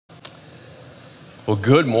Well,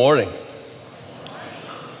 good morning.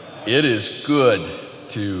 It is good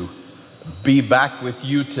to be back with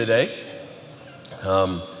you today.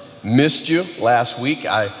 Missed you last week.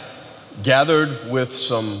 I gathered with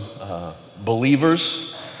some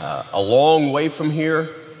believers a long way from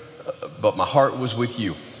here, but my heart was with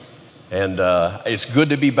you. And it's good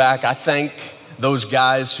to be back. I thank those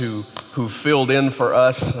guys who filled in for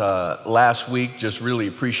us last week. Just really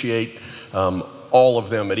appreciate all of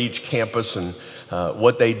them at each campus and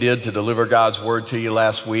what they did to deliver God's word to you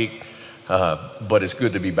last week, but it's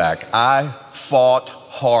good to be back. I fought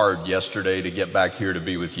hard yesterday to get back here to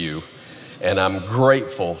be with you, and I'm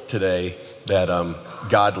grateful today that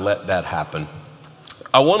God let that happen.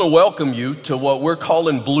 I want to welcome you to what we're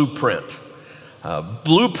calling Blueprint.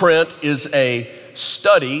 Blueprint is a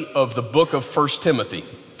study of the book of 1 Timothy.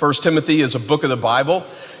 1 Timothy is a book of the Bible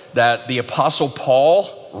that the Apostle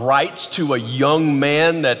Paul writes to a young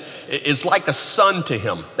man that is like a son to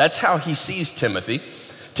him. That's how he sees Timothy.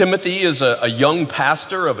 Timothy is a young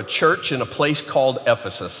pastor of a church in a place called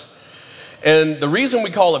Ephesus. And the reason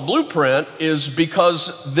we call it Blueprint is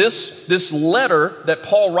because this letter that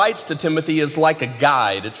Paul writes to Timothy is like a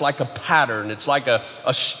guide. It's like a pattern. It's like a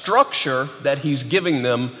structure that he's giving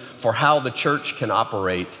them for how the church can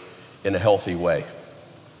operate in a healthy way.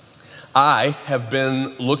 I have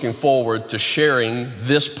been looking forward to sharing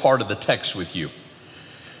this part of the text with you.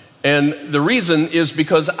 And the reason is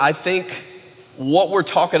because I think what we're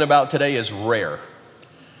talking about today is rare.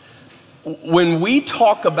 When we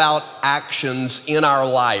talk about actions in our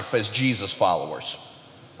life as Jesus followers,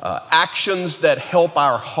 actions that help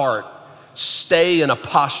our heart stay in a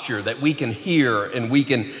posture that we can hear and we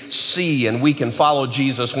can see and we can follow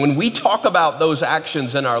Jesus. When we talk about those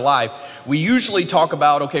actions in our life, we usually talk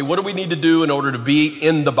about, okay, what do we need to do in order to be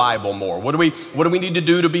in the Bible more? What do we need to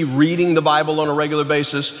do to be reading the Bible on a regular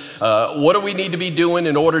basis? What do we need to be doing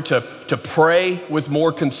in order to pray with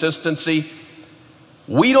more consistency?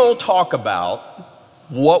 We don't talk about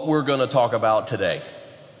what we're going to talk about today.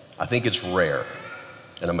 I think it's rare.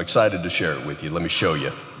 And I'm excited to share it with you. Let me show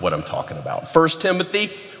you what I'm talking about. 1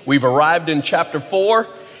 Timothy, we've arrived in chapter 4.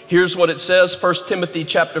 Here's what it says, 1 Timothy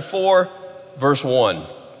chapter 4, verse 1.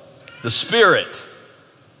 The Spirit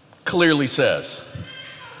clearly says.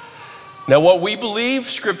 Now what we believe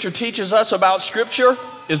Scripture teaches us about Scripture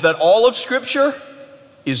is that all of Scripture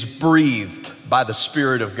is breathed by the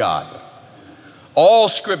Spirit of God. All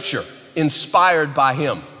Scripture inspired by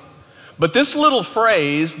Him. But this little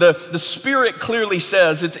phrase, the Spirit clearly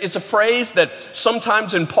says, it's a phrase that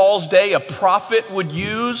sometimes in Paul's day a prophet would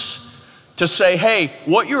use to say, hey,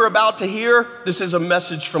 what you're about to hear, this is a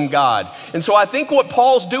message from God. And so I think what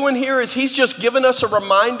Paul's doing here is he's just giving us a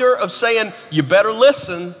reminder of saying, you better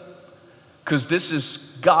listen, because this is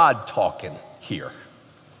God talking here.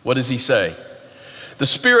 What does he say? The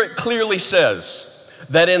Spirit clearly says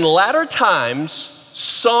that in latter times,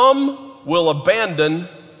 some will abandon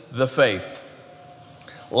the faith.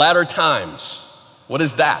 Latter times. What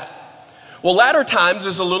is that? Well, latter times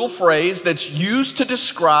is a little phrase that's used to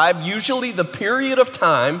describe usually the period of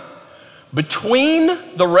time between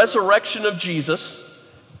the resurrection of Jesus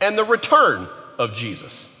and the return of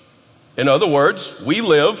Jesus. In other words, we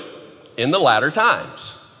live in the latter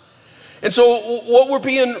times. And so what we're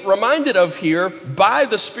being reminded of here by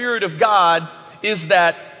the Spirit of God is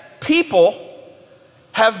that people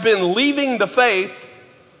have been leaving the faith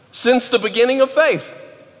since the beginning of faith.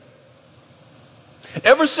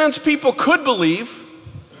 Ever since people could believe,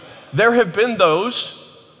 there have been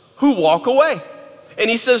those who walk away. And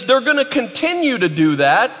he says they're going to continue to do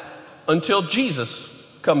that until Jesus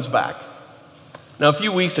comes back. Now, a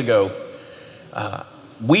few weeks ago,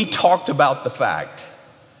 we talked about the fact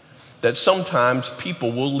that sometimes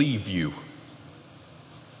people will leave you.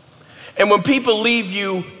 And when people leave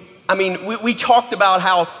you, we talked about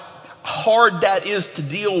how hard that is to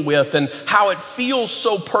deal with and how it feels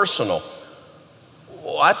so personal.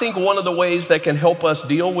 I think one of the ways that can help us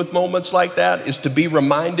deal with moments like that is to be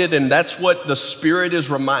reminded, and that's what the Spirit is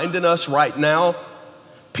reminding us right now.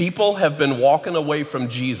 People have been walking away from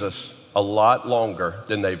Jesus a lot longer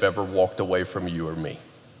than they've ever walked away from you or me.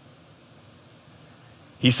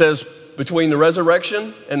 He says between the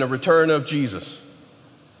resurrection and the return of Jesus,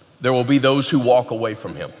 there will be those who walk away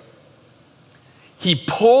from him. He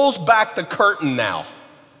pulls back the curtain now,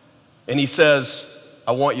 and he says,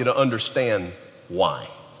 I want you to understand why.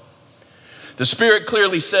 The Spirit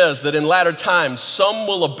clearly says that in latter times, some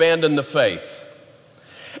will abandon the faith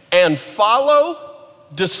and follow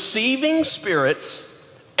deceiving spirits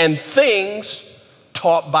and things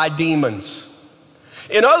taught by demons.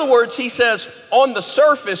 In other words, he says, on the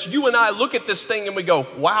surface, you and I look at this thing and we go,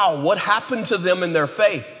 wow, what happened to them in their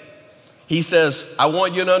faith? He says, I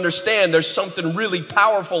want you to understand there's something really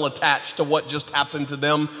powerful attached to what just happened to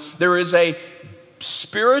them. There is a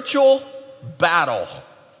spiritual battle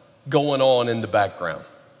going on in the background.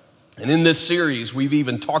 And in this series, we've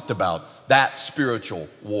even talked about that spiritual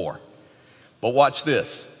war. But watch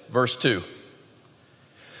this, verse 2.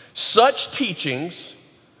 Such teachings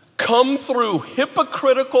come through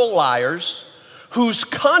hypocritical liars whose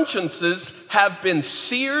consciences have been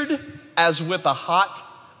seared as with a hot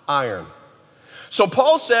iron. So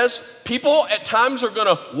Paul says people at times are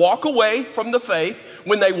going to walk away from the faith.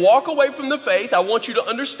 When they walk away from the faith, I want you to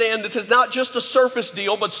understand this is not just a surface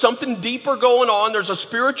deal, but something deeper going on. There's a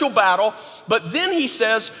spiritual battle. But then he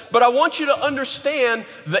says, but I want you to understand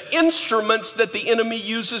the instruments that the enemy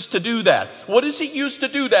uses to do that. What does he use to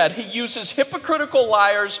do that? He uses hypocritical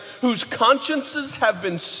liars whose consciences have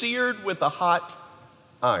been seared with a hot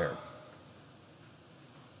iron.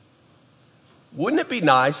 Wouldn't it be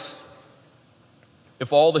nice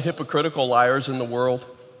if all the hypocritical liars in the world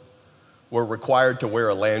were required to wear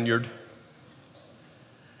a lanyard?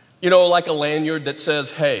 You know, like a lanyard that says,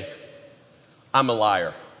 hey, I'm a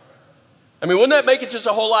liar. I mean, wouldn't that make it just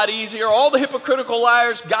a whole lot easier? All the hypocritical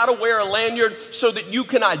liars got to wear a lanyard so that you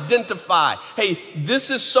can identify, hey, this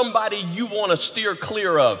is somebody you want to steer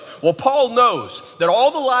clear of. Well, Paul knows that all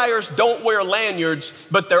the liars don't wear lanyards,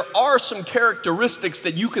 but there are some characteristics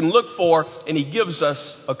that you can look for, and he gives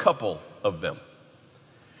us a couple of them.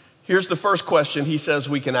 Here's the first question he says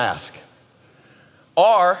we can ask.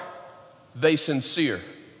 Are they sincere?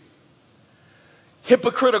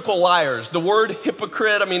 Hypocritical liars. The word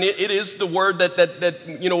hypocrite, I mean, it is the word that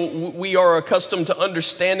you know, we are accustomed to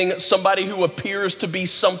understanding. Somebody who appears to be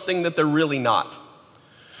something that they're really not.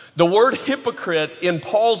 The word hypocrite in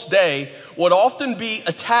Paul's day would often be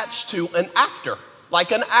attached to an actor,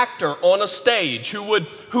 like an actor on a stage who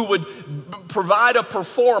would provide a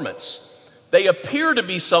performance. They appear to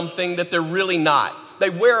be something that they're really not. They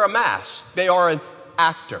wear a mask. They are an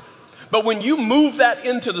actor. But when you move that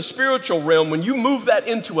into the spiritual realm, when you move that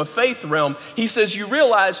into a faith realm, he says you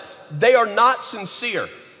realize they are not sincere.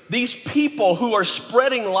 These people who are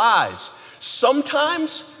spreading lies,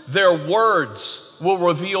 sometimes their words will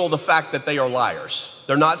reveal the fact that they are liars.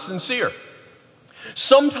 They're not sincere.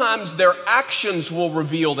 Sometimes their actions will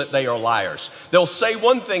reveal that they are liars. They'll say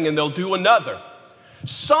one thing and they'll do another.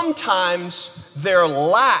 Sometimes their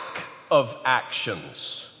lack of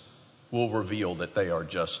actions will reveal that they are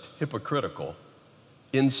just hypocritical,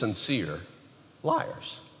 insincere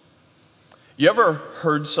liars. You ever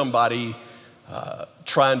heard somebody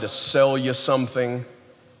trying to sell you something,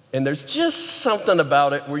 and there's just something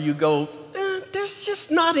about it where you go, there's just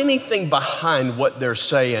not anything behind what they're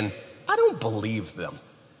saying. I don't believe them.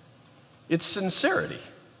 It's sincerity.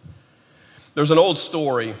 There's an old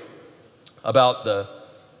story about the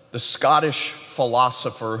Scottish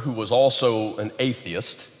philosopher who was also an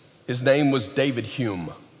atheist. His name was David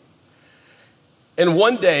Hume. And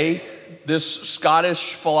one day, this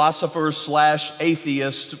Scottish philosopher /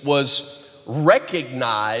 atheist was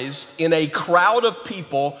recognized in a crowd of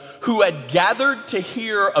people who had gathered to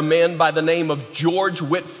hear a man by the name of George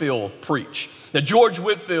Whitefield preach. Now, George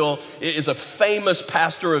Whitefield is a famous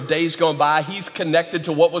pastor of days gone by. He's connected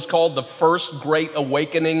to what was called the First Great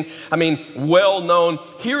Awakening. I mean, well known.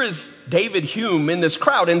 Here is David Hume in this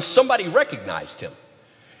crowd, and somebody recognized him.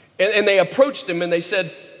 And they approached him and they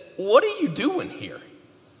said, what are you doing here?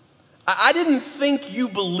 I didn't think you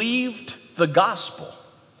believed the gospel.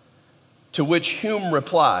 To which Hume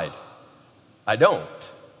replied, I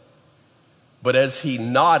don't. But as he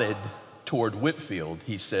nodded toward Whitefield,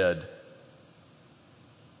 he said,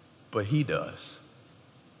 but he does.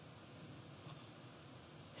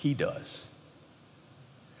 He does.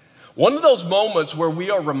 One of those moments where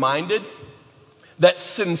we are reminded that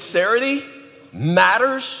sincerity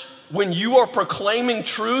matters when you are proclaiming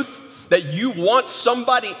truth that you want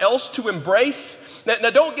somebody else to embrace.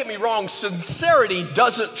 Now don't get me wrong, sincerity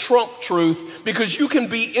doesn't trump truth because you can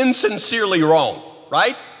be insincerely wrong,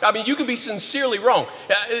 right? I mean, you can be sincerely wrong.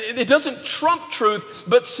 It doesn't trump truth,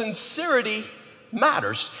 but sincerity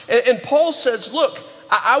matters. And Paul says, look,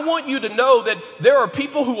 I want you to know that there are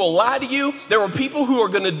people who will lie to you. There are people who are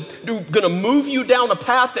going to move you down a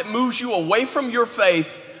path that moves you away from your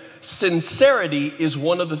faith. Sincerity is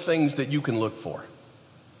one of the things that you can look for.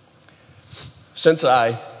 Since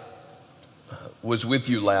I was with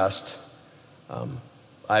you last,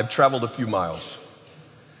 I've traveled a few miles.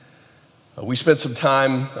 We spent some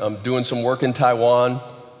time doing some work in Taiwan,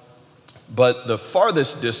 but the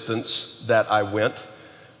farthest distance that I went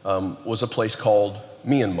was a place called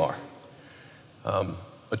Myanmar.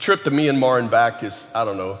 A trip to Myanmar and back is, I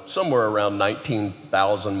don't know, somewhere around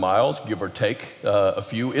 19,000 miles, give or take a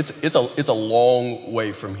few. It's a long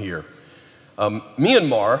way from here.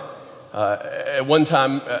 Myanmar, at one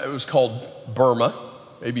time, it was called Burma.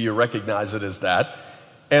 Maybe you recognize it as that.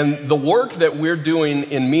 And the work that we're doing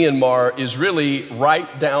in Myanmar is really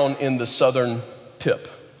right down in the southern tip.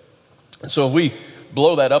 And so if we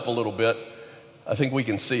blow that up a little bit, I think we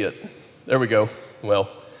can see it. There we go. Well,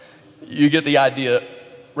 you get the idea.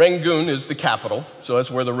 Rangoon is the capital, so that's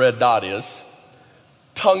where the red dot is.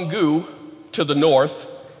 Taungoo, to the north,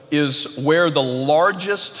 is where the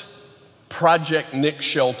largest Project Nick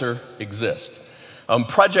shelter exists.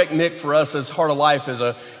 Project Nick for us as Heart of Life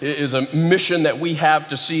is a mission that we have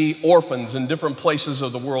to see orphans in different places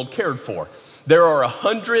of the world cared for. There are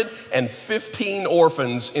 115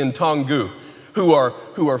 orphans in Taungoo who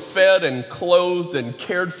are fed and clothed and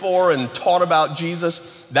cared for and taught about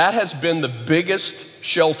Jesus. That has been the biggest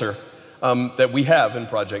shelter that we have in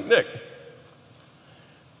Project Nick.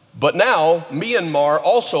 But now Myanmar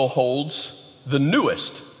also holds the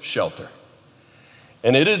newest shelter.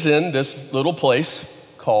 And it is in this little place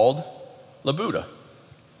called Labuda.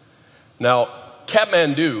 Now,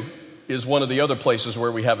 Kathmandu is one of the other places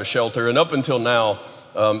where we have a shelter. And up until now,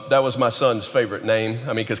 that was my son's favorite name. I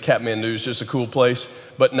mean, because Kathmandu is just a cool place.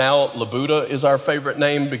 But now Labuda is our favorite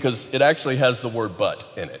name because it actually has the word but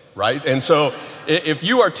in it, right? And so if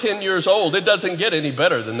you are 10 years old, it doesn't get any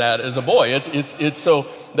better than that as a boy. It's so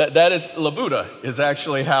that is Labuda is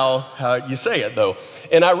actually how you say it, though.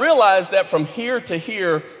 And I realize that from here to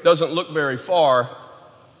here doesn't look very far,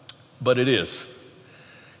 but it is.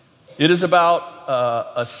 It is about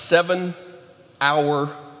a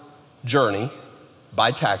 7-hour journey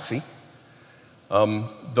by taxi.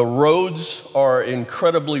 The roads are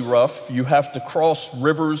incredibly rough. You have to cross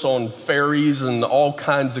rivers on ferries and all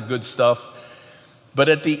kinds of good stuff. But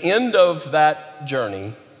at the end of that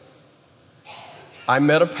journey, I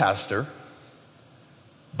met a pastor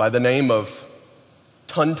by the name of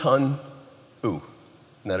Tun Tun U.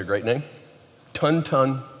 Isn't that a great name? Tun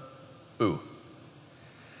Tun U.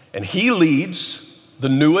 And he leads the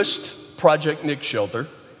newest Project Nick shelter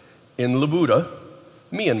in Labuda,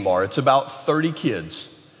 Myanmar. It's about 30 kids.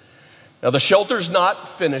 Now, the shelter's not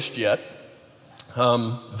finished yet.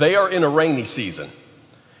 They are in a rainy season.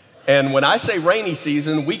 And when I say rainy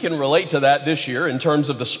season, we can relate to that this year in terms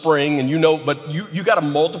of the spring, and but you got to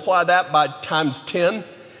multiply that by times 10,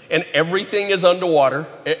 and everything is underwater.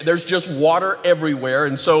 There's just water everywhere.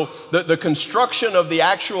 And so the construction of the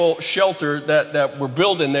actual shelter that we're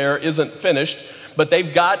building there isn't finished. But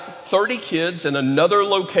they've got 30 kids in another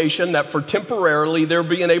location that for temporarily they're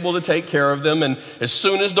being able to take care of them. And as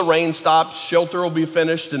soon as the rain stops, shelter will be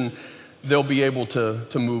finished and they'll be able to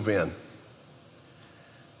move in.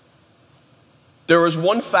 There is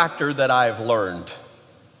one factor that I've learned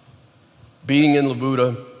being in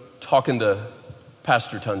Labuda, talking to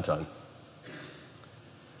Pastor Tun Tun,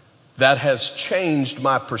 that has changed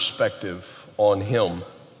my perspective on him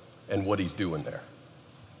and what he's doing there.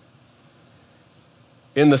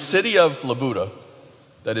 In the city of Labuda,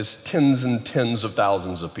 that is tens and tens of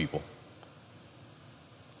thousands of people,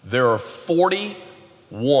 there are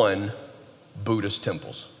 41 Buddhist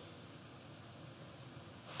temples.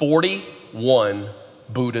 41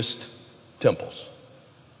 Buddhist temples.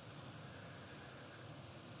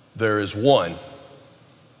 There is one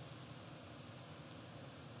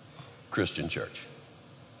Christian church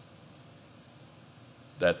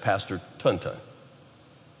that Pastor Tun Tun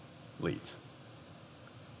leads.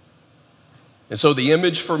 And so the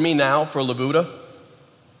image for me now for Labuda,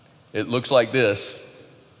 it looks like this.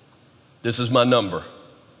 This is my number.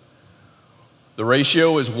 The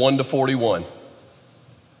ratio is 1 to 41.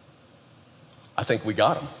 I think we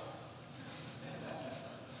got him.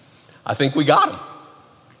 I think we got him.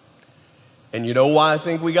 And you know why I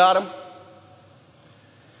think we got him?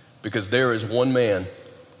 Because there is one man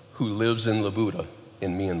who lives in Labuda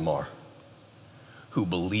in Myanmar who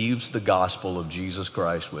believes the gospel of Jesus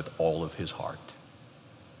Christ with all of his heart.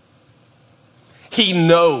 He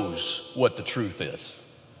knows what the truth is.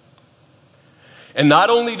 And not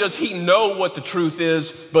only does he know what the truth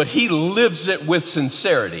is, but he lives it with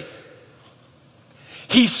sincerity.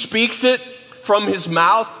 He speaks it from his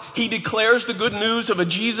mouth. He declares the good news of a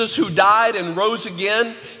Jesus who died and rose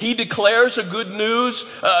again. He declares a good news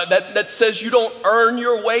that says you don't earn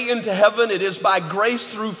your way into heaven. It is by grace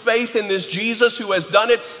through faith in this Jesus who has done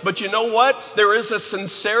it. But you know what? There is a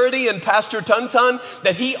sincerity in Pastor Tuntun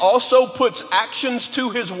that he also puts actions to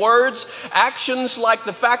his words. Actions like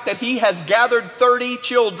the fact that he has gathered 30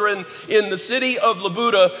 children in the city of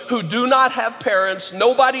Labuda who do not have parents,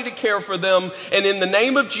 nobody to care for them. And in the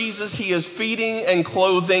name of Jesus, he is feeding and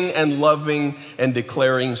clothing and loving and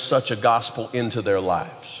declaring such a gospel into their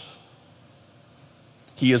lives.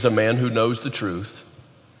 He is a man who knows the truth,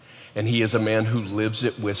 and he is a man who lives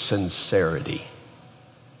it with sincerity.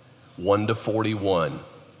 1 to 41,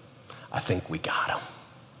 I think we got him.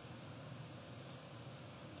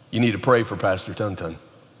 You need to pray for Pastor Tuntun.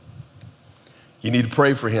 You need to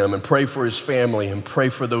pray for him and pray for his family and pray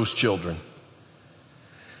for those children.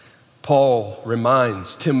 Paul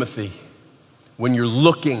reminds Timothy, when you're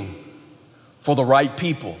looking for the right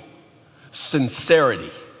people, sincerity,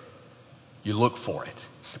 you look for it.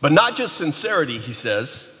 But not just sincerity, he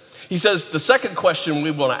says. He says the second question we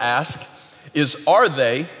want to ask is, are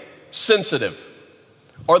they sensitive?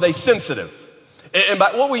 Are they sensitive? And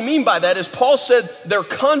by what we mean by that is Paul said their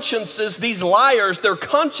consciences, these liars, their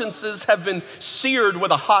consciences have been seared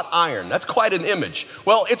with a hot iron. That's quite an image.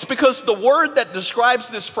 Well, it's because the word that describes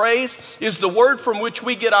this phrase is the word from which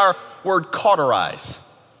we get our word cauterize,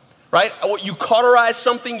 right? You cauterize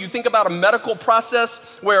something, you think about a medical process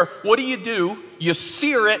where what do? You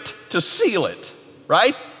sear it to seal it,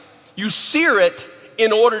 right? You sear it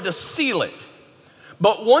in order to seal it.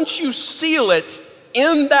 But once you seal it,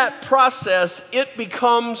 in that process, it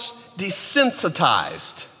becomes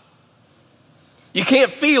desensitized. You can't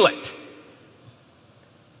feel it.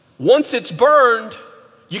 Once it's burned,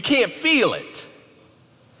 you can't feel it.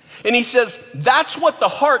 And he says, that's what the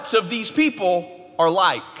hearts of these people are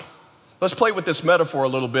like. Let's play with this metaphor a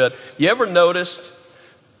little bit. You ever noticed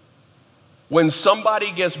when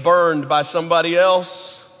somebody gets burned by somebody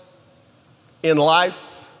else in life,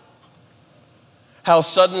 how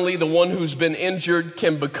suddenly the one who's been injured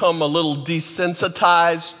can become a little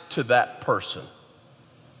desensitized to that person?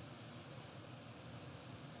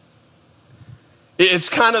 It's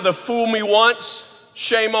kind of the fool me once,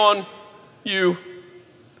 shame on you.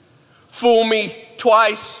 Fool me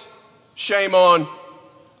twice, shame on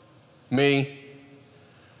me.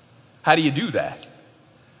 How do you do that?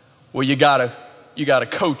 Well, you gotta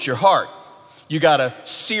coat your heart. You gotta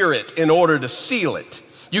sear it in order to seal it.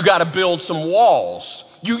 You got to build some walls.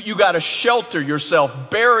 You got to shelter yourself,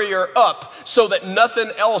 barrier up, so that nothing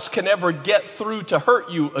else can ever get through to hurt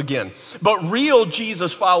you again. But real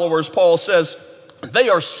Jesus followers, Paul says, they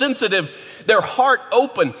are sensitive, their heart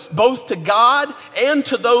open, both to God and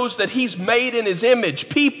to those that he's made in his image,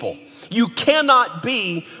 people. You cannot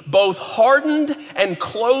be both hardened and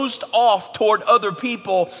closed off toward other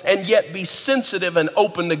people and yet be sensitive and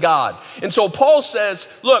open to God. And so Paul says,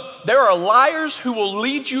 look, there are liars who will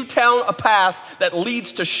lead you down a path that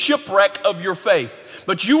leads to shipwreck of your faith.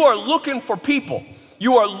 But you are looking for people.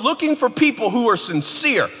 You are looking for people who are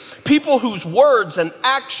sincere, people whose words and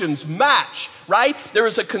actions match, right? There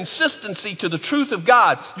is a consistency to the truth of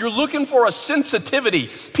God. You're looking for a sensitivity,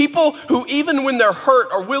 people who even when they're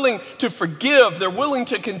hurt are willing to forgive, they're willing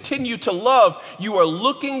to continue to love. You are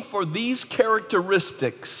looking for these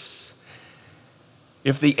characteristics.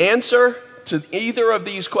 If the answer to either of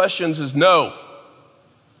these questions is no,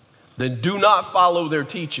 then do not follow their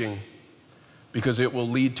teaching, because it will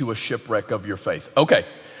lead to a shipwreck of your faith. Okay,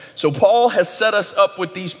 so Paul has set us up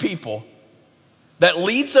with these people that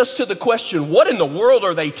leads us to the question, what in the world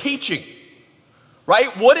are they teaching? Right?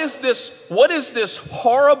 What is this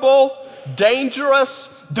horrible, dangerous,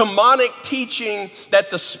 demonic teaching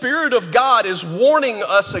that the Spirit of God is warning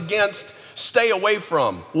us against, stay away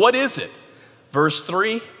from? What is it? Verse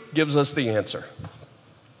 3 gives us the answer.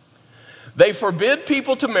 They forbid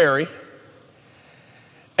people to marry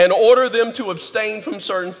and order them to abstain from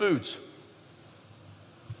certain foods.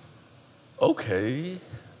 Okay,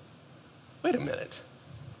 wait a minute.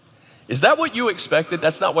 Is that what you expected?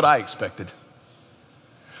 That's not what I expected.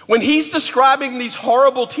 When he's describing these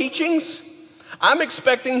horrible teachings, I'm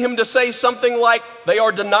expecting him to say something like, they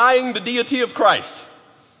are denying the deity of Christ.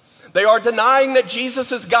 They are denying that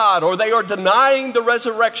Jesus is God, or they are denying the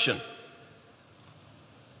resurrection.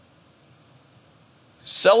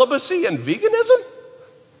 Celibacy and veganism?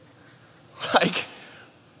 Like,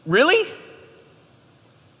 really?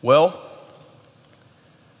 Well,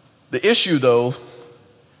 the issue, though,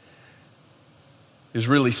 is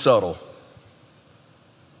really subtle.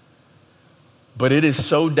 But it is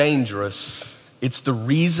so dangerous It's the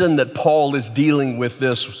reason that Paul is dealing with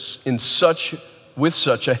this with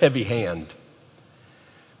such a heavy hand.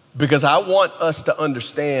 Because I want us to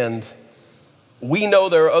understand, we know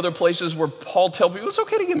there are other places where Paul tells people it's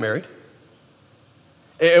okay to get married.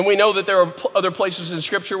 And we know that there are other places in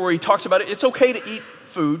Scripture where he talks about it. It's okay to eat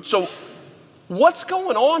food. So what's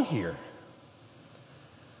going on here?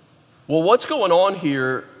 Well, what's going on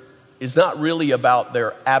here is not really about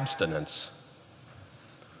their abstinence.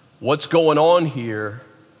 What's going on here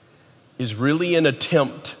is really an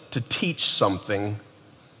attempt to teach something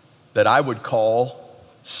that I would call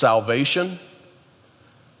salvation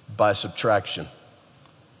by subtraction.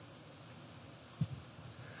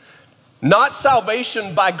 Not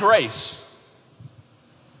salvation by grace.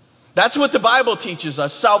 That's what the Bible teaches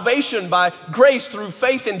us. Salvation by grace through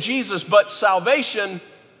faith in Jesus, but salvation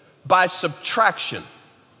by subtraction.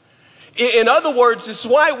 In other words, this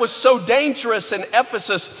is why it was so dangerous in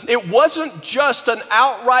Ephesus. It wasn't just an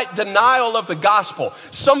outright denial of the gospel.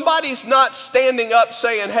 Somebody's not standing up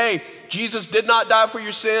saying, hey, Jesus did not die for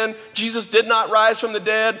your sin. Jesus did not rise from the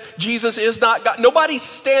dead. Jesus is not God. Nobody's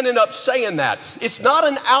standing up saying that. It's not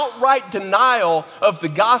an outright denial of the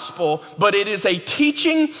gospel, but it is a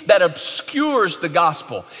teaching that obscures the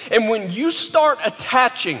gospel. And when you start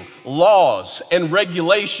attaching laws and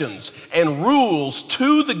regulations and rules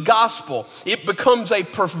to the gospel, it becomes a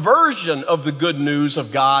perversion of the good news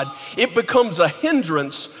of God. It becomes a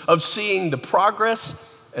hindrance of seeing the progress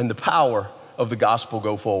and the power of the gospel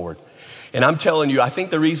go forward. And I'm telling you, I think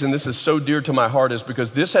the reason this is so dear to my heart is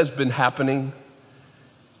because this has been happening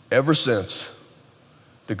ever since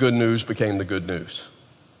the good news became the good news.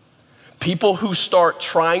 People who start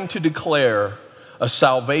trying to declare a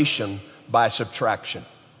salvation by subtraction.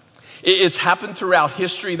 It's happened throughout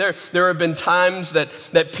history. There have been times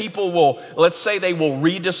that people will, let's say they will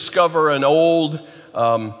rediscover an old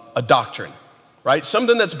a doctrine. Right?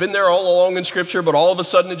 Something that's been there all along in Scripture, but all of a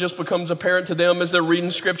sudden it just becomes apparent to them as they're reading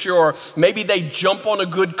Scripture, or maybe they jump on a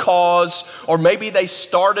good cause, or maybe they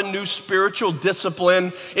start a new spiritual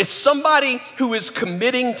discipline. It's somebody who is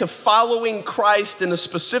committing to following Christ in a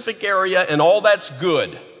specific area, and all that's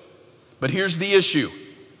good. But here's the issue.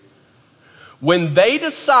 When they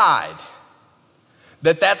decide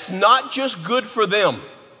that that's not just good for them,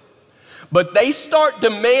 but they start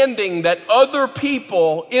demanding that other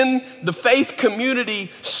people in the faith community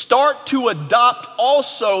start to adopt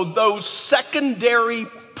also those secondary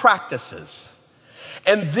practices.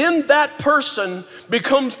 And then that person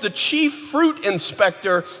becomes the chief fruit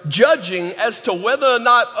inspector, judging as to whether or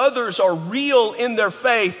not others are real in their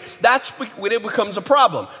faith. That's when it becomes a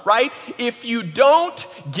problem, right? If you don't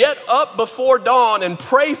get up before dawn and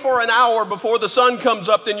pray for an hour before the sun comes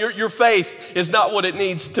up, then your faith is not what it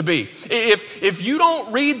needs to be. If you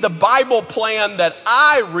don't read the Bible plan that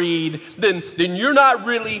I read, then you're not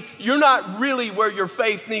really where your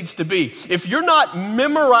faith needs to be. If you're not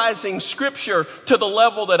memorizing Scripture to the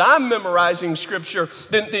level that I'm memorizing Scripture,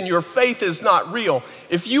 then your faith is not real.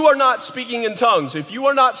 If you are not speaking in tongues, if you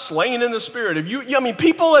are not slain in the Spirit,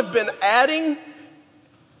 people have been adding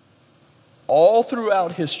all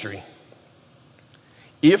throughout history.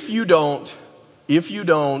 If you don't,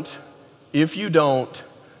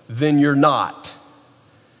 then you're not.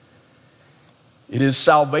 It is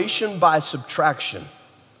salvation by subtraction,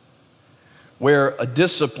 where a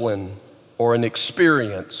discipline or an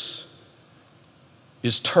experience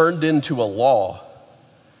is turned into a law,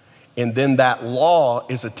 and then that law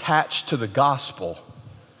is attached to the gospel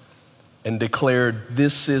and declared,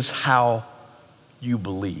 this is how you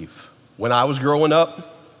believe. When I was growing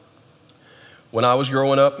up,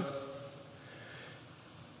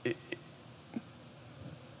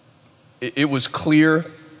 it was clear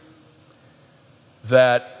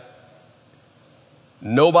that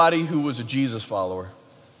nobody who was a Jesus follower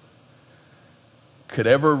could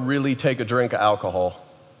ever really take a drink of alcohol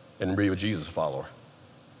and be a Jesus follower.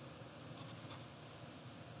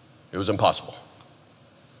 It was impossible.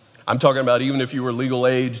 I'm talking about even if you were legal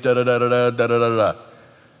age,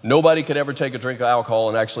 nobody could ever take a drink of alcohol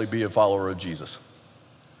and actually be a follower of Jesus.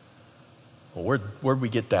 Well, where'd we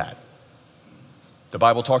get that? The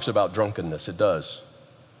Bible talks about drunkenness, it does.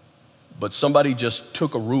 But somebody just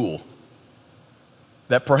took a rule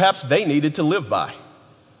that perhaps they needed to live by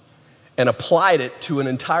and applied it to an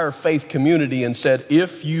entire faith community and said,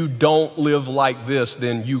 if you don't live like this,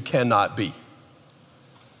 then you cannot be.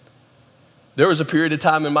 There was a period of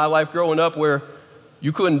time in my life growing up where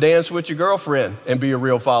you couldn't dance with your girlfriend and be a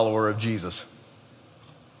real follower of Jesus.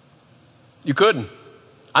 You couldn't.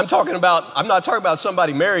 I'm not talking about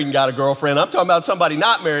somebody married and got a girlfriend. I'm talking about somebody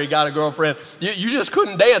not married got a girlfriend. You just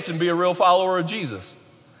couldn't dance and be a real follower of Jesus.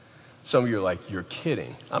 Some of you are like, you're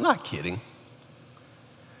kidding. I'm not kidding.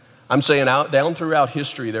 I'm saying down throughout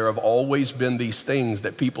history, there have always been these things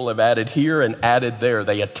that people have added here and added there.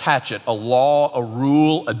 They attach it, a law, a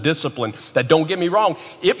rule, a discipline. That, don't get me wrong,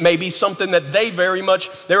 it may be something that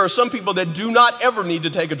there are some people that do not ever need to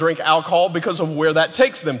take a drink of alcohol because of where that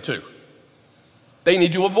takes them to. They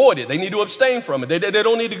need to avoid it. They need to abstain from it. They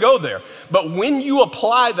don't need to go there. But when you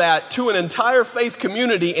apply that to an entire faith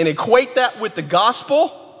community and equate that with the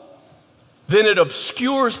gospel, then it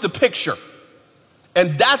obscures the picture.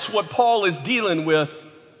 And that's what Paul is dealing with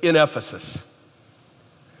in Ephesus.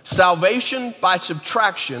 Salvation by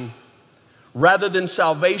subtraction rather than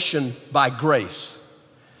salvation by grace.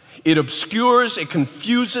 It obscures, it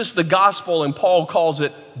confuses the gospel, and Paul calls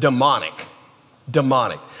it demonic.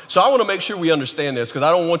 Demonic. So I want to make sure we understand this, because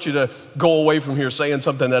I don't want you to go away from here saying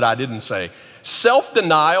something that I didn't say.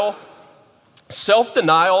 Self-denial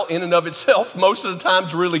in and of itself, most of the time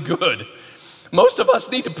is really good. Most of us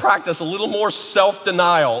need to practice a little more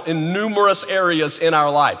self-denial in numerous areas in our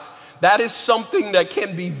life. That is something that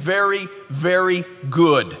can be very, very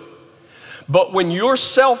good. But when your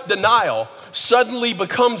self-denial suddenly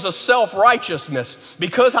becomes a self-righteousness,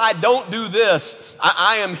 because I don't do this,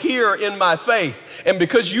 I am here in my faith. And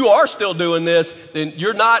because you are still doing this, then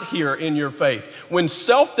you're not here in your faith. When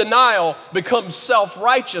self-denial becomes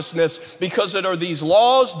self-righteousness because it are these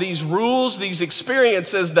laws, these rules, these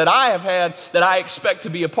experiences that I have had that I expect to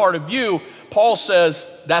be a part of you, Paul says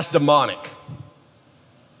that's demonic.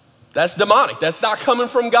 That's demonic. That's not coming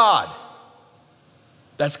from God.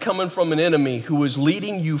 That's coming from an enemy who is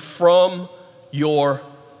leading you from your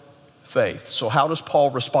faith. So how does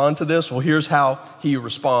Paul respond to this? Well, here's how he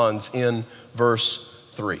responds in verse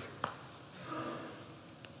 3.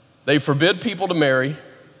 They forbid people to marry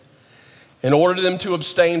and ordered them to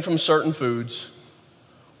abstain from certain foods,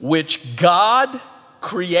 which God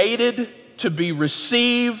created to be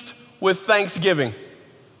received with thanksgiving.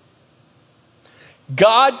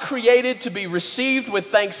 God created to be received with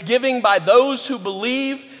thanksgiving by those who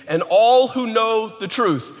believe and all who know the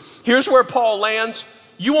truth. Here's where Paul lands.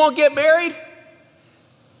 You won't get married?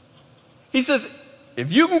 He says, if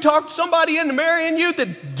you can talk somebody into marrying you,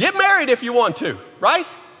 then get married if you want to, right?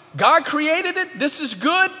 God created it. This is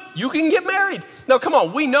good. You can get married. Now, come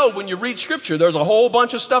on. We know when you read Scripture, there's a whole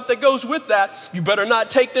bunch of stuff that goes with that. You better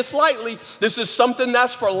not take this lightly. This is something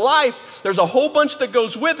that's for life. There's a whole bunch that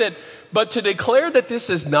goes with it. But to declare that this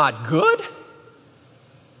is not good,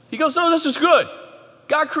 he goes, no, this is good.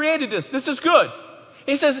 God created this. This is good.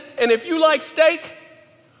 He says, and if you like steak,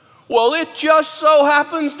 well, it just so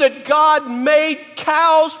happens that God made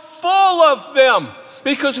cows full of them.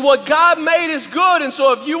 Because what God made is good. And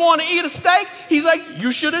so if you want to eat a steak, he's like,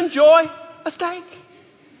 you should enjoy a steak.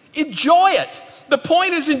 Enjoy it. The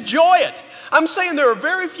point is enjoy it. I'm saying there are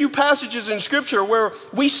very few passages in Scripture where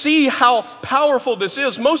we see how powerful this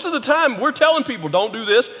is. Most of the time, we're telling people, don't do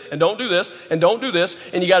this, and don't do this, and don't do this,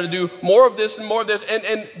 and you got to do more of this and more of this.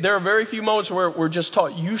 And there are very few moments where we're just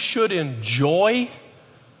taught, you should enjoy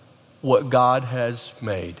what God has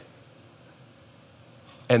made.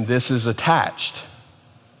 And this is attached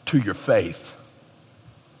to your faith.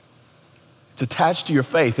 It's attached to your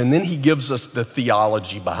faith. And then he gives us the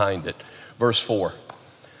theology behind it. Verse 4.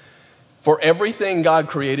 For everything God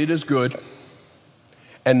created is good,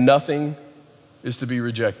 and nothing is to be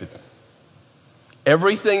rejected.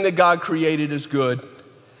 Everything that God created is good,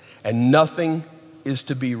 and nothing is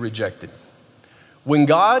to be rejected. When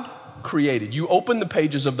God created, you open the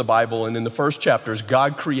pages of the Bible, and in the first chapters,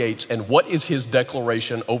 God creates, and what is his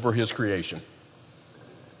declaration over his creation?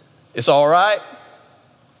 It's all right.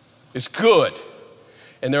 It's good.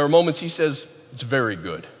 And there are moments he says, it's very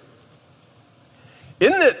good.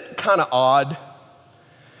 Isn't it kind of odd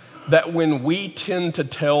that when we tend to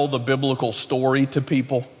tell the biblical story to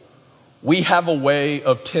people, we have a way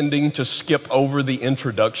of tending to skip over the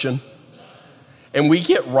introduction, and we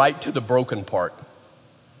get right to the broken part?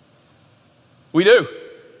 We do.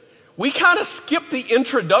 We kind of skip the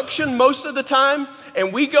introduction most of the time,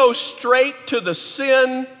 and we go straight to the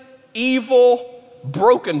sin, evil,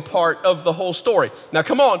 broken part of the whole story. Now,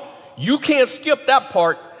 come on. You can't skip that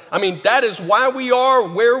part. I mean, that is why we are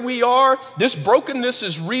where we are. This brokenness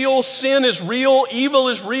is real. Sin is real. Evil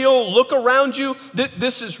is real. Look around you.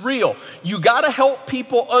 This is real. You got to help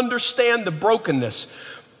people understand the brokenness.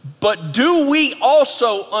 But do we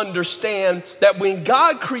also understand that when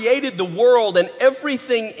God created the world and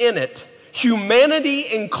everything in it, humanity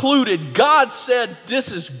included, God said,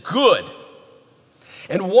 this is good.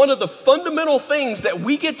 And one of the fundamental things that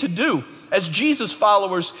we get to do as Jesus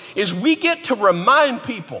followers is we get to remind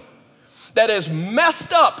people that as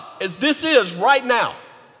messed up as this is right now,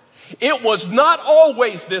 It was not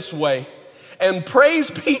always this way. And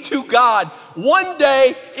praise be to God, one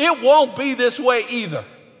day it won't be this way either.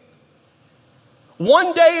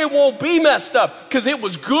 One day it won't be messed up because it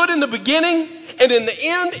was good in the beginning, and in the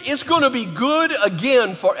end it's going to be good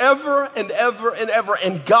again forever and ever and ever.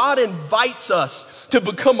 And God invites us to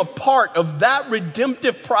become a part of that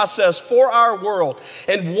redemptive process for our world.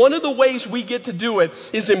 And one of the ways we get to do it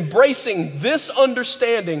is embracing this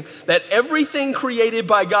understanding that everything created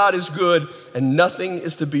by God is good and nothing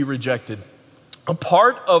is to be rejected. A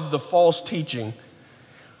part of the false teaching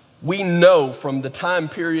we know from the time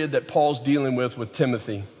period that Paul's dealing with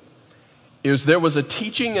Timothy is there was a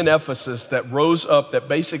teaching in Ephesus that rose up that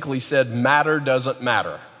basically said matter doesn't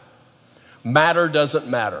matter. Matter doesn't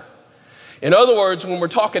matter. In other words, when we're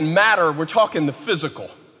talking matter, we're talking the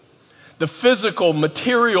physical. The physical,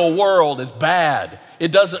 material world is bad.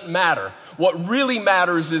 It doesn't matter. What really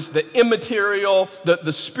matters is the immaterial,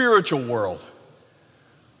 the spiritual world.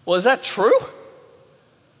 Well, is that true?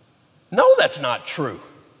 No, that's not true.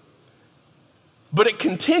 But it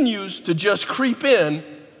continues to just creep in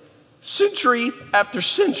century after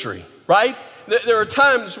century, right? There are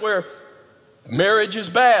times where marriage is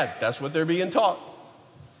bad. That's what they're being taught,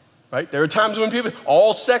 right? There are times when people,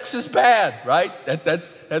 all sex is bad, right?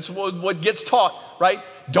 That's what gets taught, right?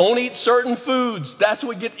 Don't eat certain foods. That's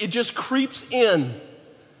what it just creeps in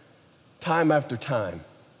time after time.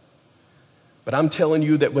 But I'm telling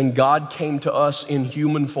you that when God came to us in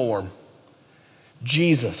human form,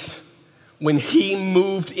 Jesus, when he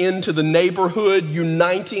moved into the neighborhood,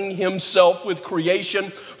 uniting himself with creation,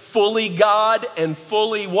 fully God and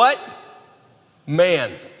fully what?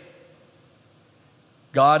 Man.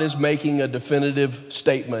 God is making a definitive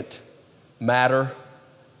statement. Matter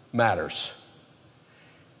matters.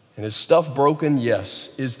 And is stuff broken? Yes.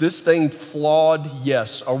 Is this thing flawed?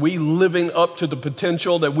 Yes. Are we living up to the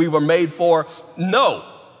potential that we were made for? No.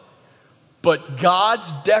 But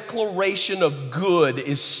God's declaration of good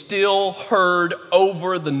is still heard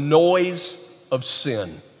over the noise of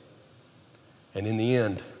sin. And in the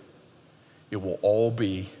end, it will all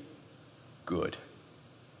be good.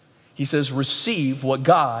 He says, receive what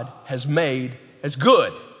God has made as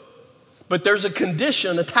good. But there's a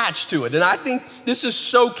condition attached to it. And I think this is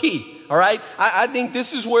so key, all right? I think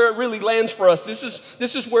this is where it really lands for us.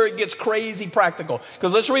 This is where it gets crazy practical.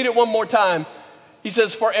 Because let's read it one more time. He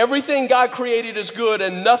says, for everything God created is good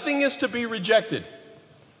and nothing is to be rejected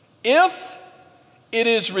if it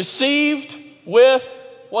is received with,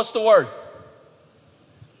 what's the word?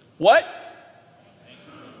 What?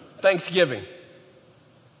 Thanksgiving.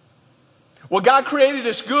 What God created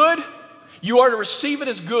is good. You are to receive it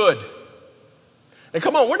as good. Now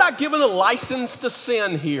come on, we're not given a license to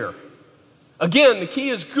sin here. Again, the key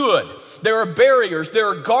is good. There are barriers, there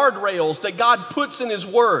are guardrails that God puts in his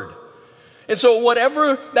word. And so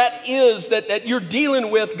whatever that is that you're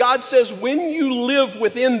dealing with, God says when you live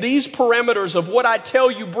within these parameters of what I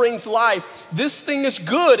tell you brings life, this thing is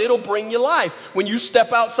good, it'll bring you life. When you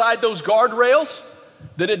step outside those guardrails,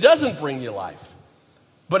 then it doesn't bring you life.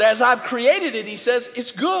 But as I've created it, he says,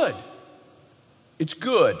 it's good. It's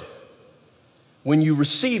good when you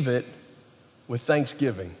receive it with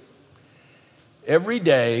thanksgiving. Every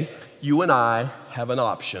day, you and I have an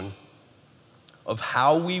option of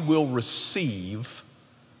how we will receive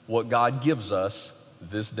what God gives us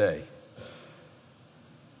this day.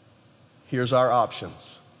 Here's our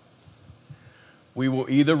options. We will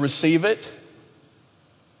either receive it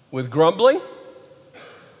with grumbling,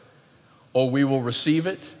 or we will receive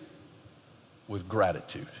it with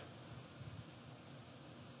gratitude.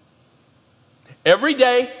 Every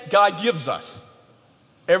day, God gives us.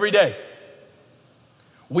 Every day.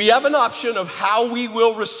 We have an option of how we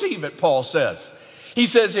will receive it, Paul says. He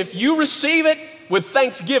says, if you receive it with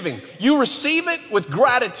thanksgiving, you receive it with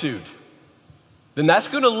gratitude, then that's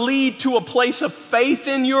going to lead to a place of faith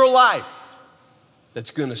in your life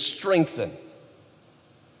that's going to strengthen.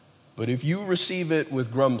 But if you receive it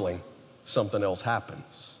with grumbling, something else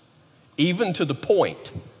happens, even to the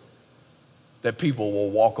point that people will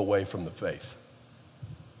walk away from the faith.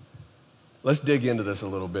 Let's dig into this a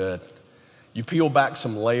little bit. You peel back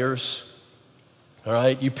some layers, all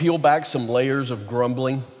right? You peel back some layers of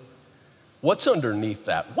grumbling. What's underneath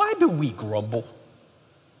that? Why do we grumble?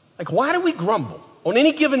 Like, why do we grumble? On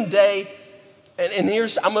any given day, and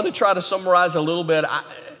here's, I'm going to try to summarize a little bit.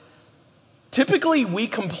 Typically, we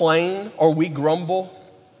complain or we grumble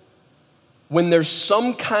when there's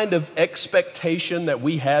some kind of expectation that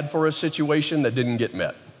we had for a situation that didn't get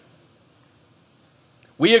met.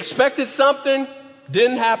 We expected something,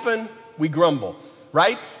 didn't happen, we grumble,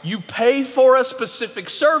 right? You pay for a specific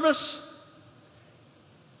service,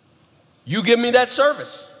 You give me that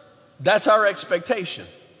service. That's our expectation.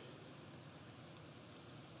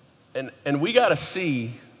 And we got to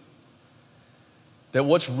see that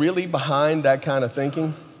what's really behind that kind of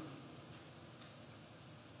thinking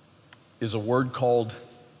is a word called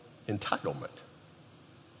entitlement.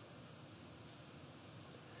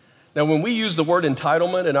 Now, when we use the word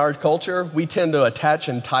entitlement in our culture, we tend to attach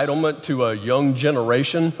entitlement to a young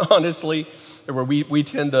generation, honestly, where we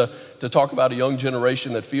tend to talk about a young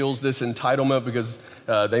generation that feels this entitlement because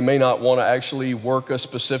they may not want to actually work a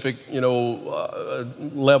specific,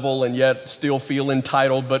 level and yet still feel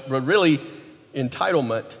entitled. But really,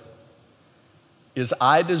 entitlement is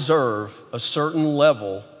I deserve a certain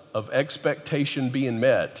level of expectation being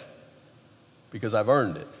met because I've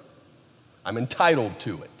earned it. I'm entitled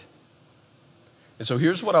to it. And so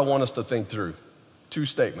here's what I want us to think through. 2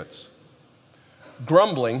 statements.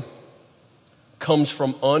 Grumbling comes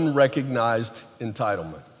from unrecognized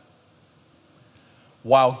entitlement,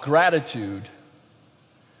 while gratitude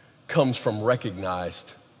comes from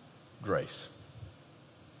recognized grace.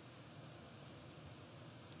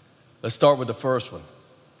 Let's start with the first one.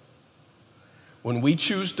 When we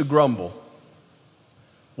choose to grumble,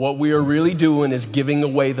 what we are really doing is giving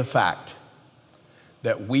away the fact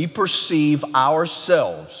that we perceive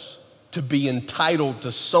ourselves to be entitled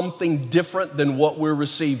to something different than what we're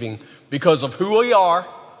receiving because of who we are,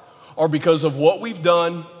 or because of what we've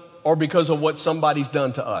done, or because of what somebody's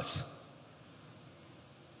done to us.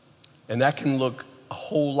 And that can look a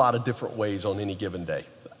whole lot of different ways on any given day.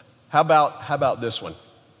 How about this one?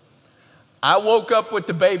 I woke up with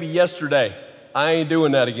the baby yesterday. I ain't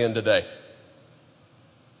doing that again today.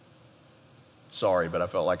 Sorry, but I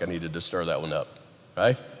felt like I needed to stir that one up,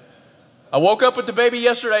 right? I woke up with the baby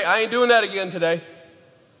yesterday. I ain't doing that again today.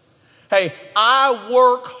 Hey, I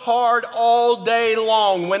work hard all day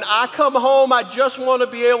long. When I come home, I just want to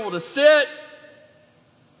be able to sit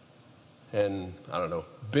and,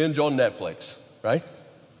 binge on Netflix, right?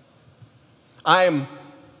 I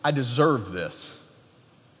deserve this.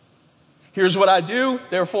 Here's what I do,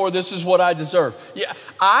 therefore this is what I deserve. Yeah,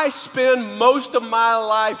 I spend most of my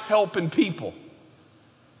life helping people.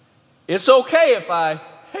 It's okay if I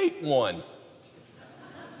hate one.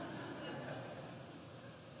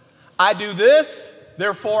 I do this,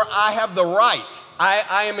 therefore I have the right.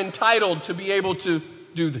 I am entitled to be able to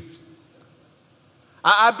do this.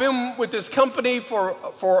 I've been with this company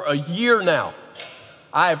for a year now.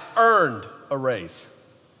 I've earned a raise.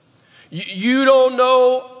 You don't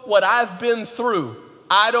know what I've been through.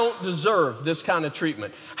 I don't deserve this kind of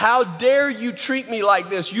treatment. How dare you treat me like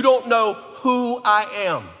this? You don't know who I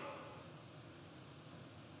am.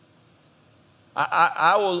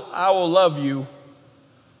 I will love you,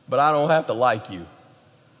 but I don't have to like you.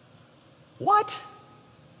 What?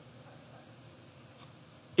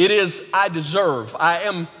 It is I deserve. I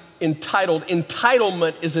am entitled.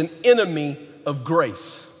 Entitlement is an enemy of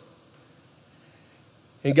grace.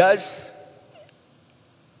 And guys,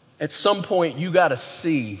 at some point you got to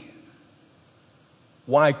see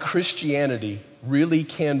why Christianity really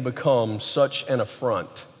can become such an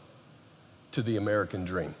affront to the American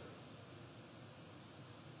dream.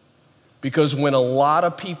 Because when a lot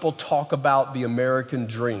of people talk about the American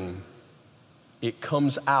dream, it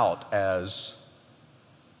comes out as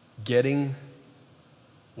getting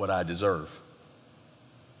what I deserve.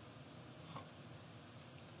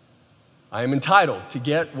 I am entitled to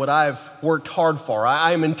get what I've worked hard for.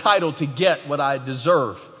 I am entitled to get what I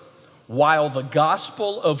deserve. While the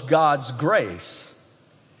gospel of God's grace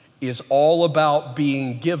is all about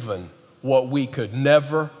being given what we could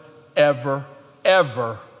never, ever,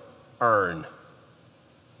 ever earn.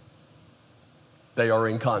 They are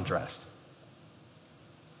in contrast.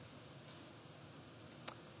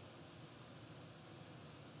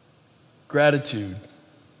 Gratitude,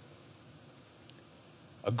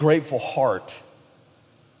 a grateful heart,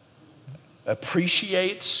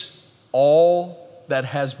 appreciates all that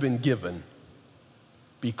has been given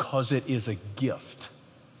because it is a gift.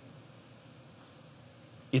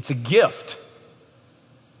 It's a gift.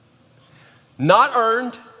 Not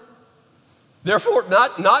earned, therefore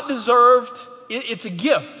not deserved. It's a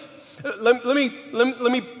gift. Let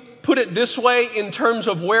me put it this way in terms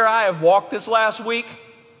of where I have walked this last week.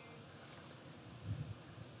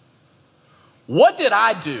 What did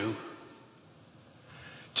I do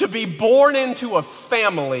to be born into a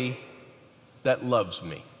family that loves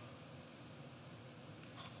me?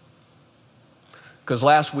 Because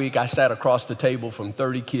last week I sat across the table from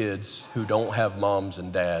 30 kids who don't have moms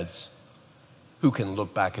and dads who can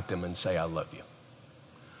look back at them and say, I love you.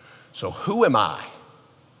 So who am I?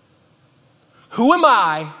 Who am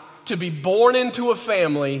I to be born into a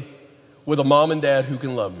family with a mom and dad who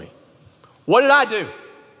can love me. What did I do?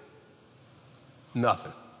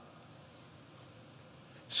 Nothing.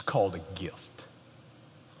 It's called a gift.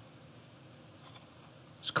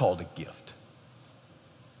 It's called a gift.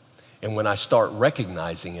 And when I start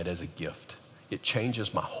recognizing it as a gift, it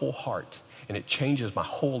changes my whole heart and it changes my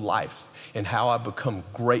whole life and how I become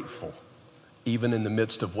grateful, even in the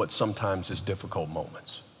midst of what sometimes is difficult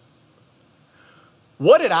moments.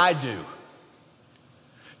 What did I do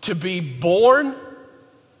to be born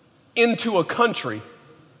into a country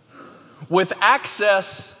with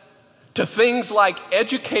access to things like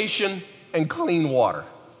education and clean water?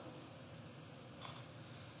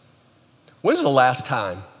 When's the last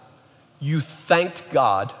time you thanked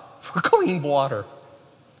God for clean water?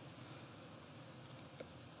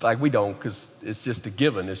 Like, we don't, because it's just a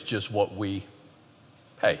given. It's just what we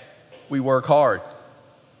work hard.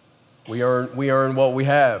 We earn what we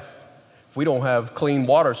have. If we don't have clean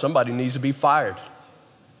water, somebody needs to be fired.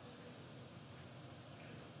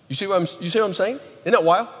 You see what I'm saying? Isn't that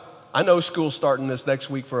wild? I know school's starting this next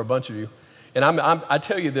week for a bunch of you. And I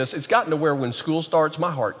tell you this, it's gotten to where when school starts,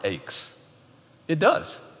 my heart aches. It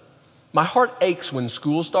does. My heart aches when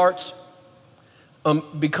school starts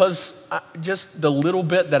because just the little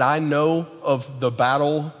bit that I know of the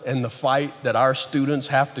battle and the fight that our students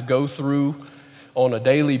have to go through on a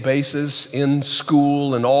daily basis in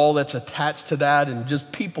school and all that's attached to that, and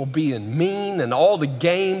just people being mean and all the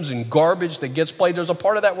games and garbage that gets played, there's a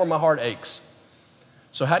part of that where my heart aches.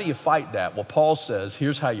 So how do you fight that? Well, Paul says,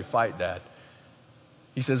 here's how you fight that.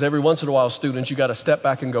 He says, every once in a while, students, you got to step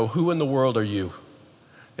back and go, who in the world are you?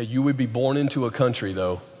 That you would be born into a country,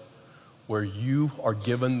 though, where you are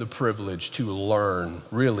given the privilege to learn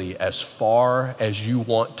really as far as you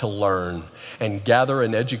want to learn and gather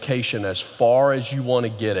an education as far as you want to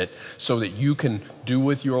get it so that you can do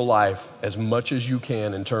with your life as much as you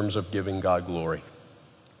can in terms of giving God glory.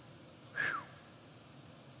 Whew.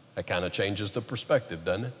 That kind of changes the perspective,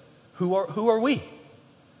 doesn't it? Who are we?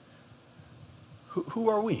 Who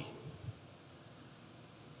are we?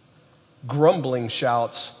 Grumbling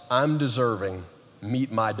shouts, I'm deserving,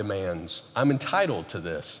 meet my demands. I'm entitled to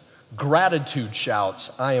this. Gratitude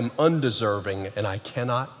shouts, I am undeserving and I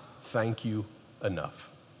cannot thank you enough.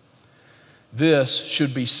 This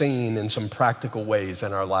should be seen in some practical ways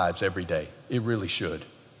in our lives every day. It really should.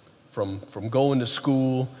 From going to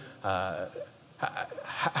school, how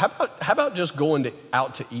about just going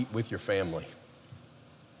out to eat with your family,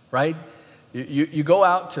 right? You go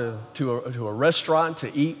out to a restaurant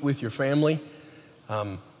to eat with your family.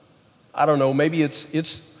 I don't know, maybe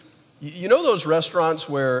it's you know those restaurants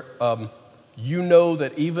where you know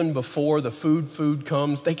that even before the food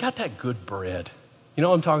comes, they got that good bread. You know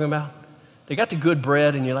what I'm talking about? They got the good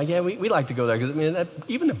bread, and you're like, yeah, we like to go there because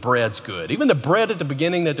even the bread's good. Even the bread at the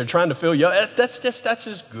beginning that they're trying to fill you up, that's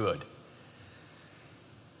just good.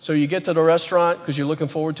 So you get to the restaurant because you're looking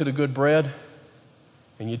forward to the good bread,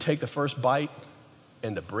 and you take the first bite,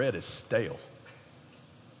 and the bread is stale.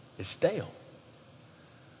 It's stale.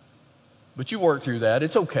 But you work through that.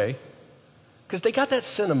 It's okay. Because they got that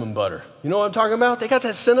cinnamon butter. You know what I'm talking about? They got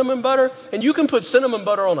that cinnamon butter, and you can put cinnamon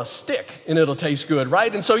butter on a stick, and it'll taste good,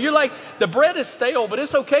 right? And so you're like, the bread is stale, but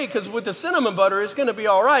it's okay, because with the cinnamon butter, it's going to be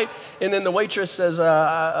all right. And then the waitress says,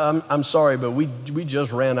 I'm sorry, but we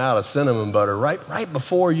just ran out of cinnamon butter right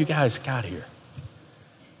before you guys got here.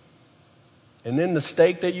 And then the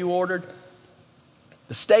steak that you ordered,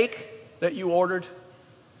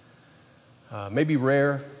 maybe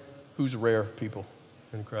rare. Who's rare people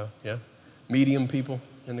in the crowd? Yeah? Medium people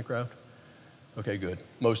in the crowd? Okay, good.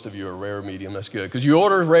 Most of you are rare, medium. That's good. Because you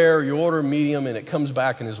order rare, you order medium, and it comes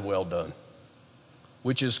back and is well done,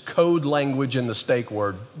 which is code language in the steak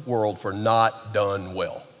world for not done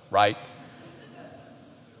well, right?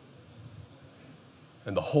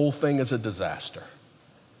 And the whole thing is a disaster.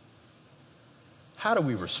 How do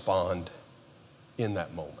we respond in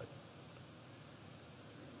that moment?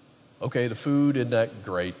 Okay, the food isn't that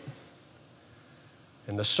great.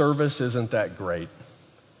 And the service isn't that great.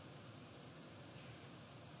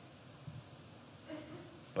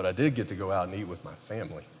 But I did get to go out and eat with my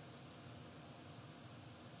family.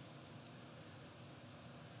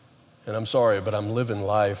 And I'm sorry, but I'm living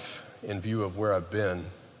life in view of where I've been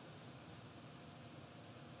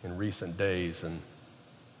in recent days. And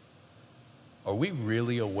are we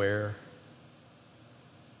really aware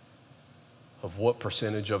of what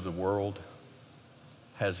percentage of the world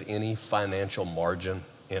has any financial margin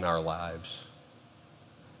in our lives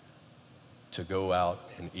to go out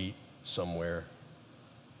and eat somewhere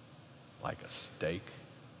like a steak?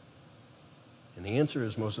 And the answer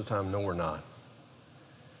is most of the time, no, we're not.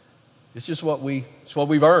 It's just it's what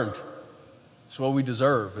we've earned. It's what we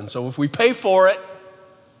deserve. And so if we pay for it,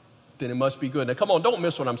 then it must be good. Now, come on, don't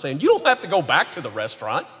miss what I'm saying. You don't have to go back to the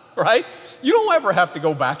restaurant, right? You don't ever have to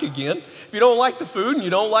go back again. If you don't like the food and you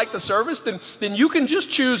don't like the service, then you can just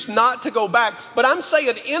choose not to go back. But I'm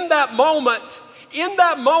saying in that moment,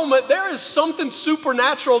 there is something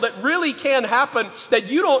supernatural that really can happen, that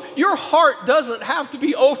your heart doesn't have to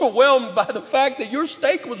be overwhelmed by the fact that your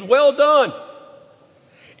steak was well done.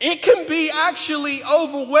 It can be actually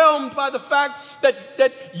overwhelmed by the fact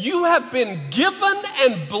that you have been given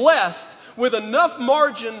and blessed with enough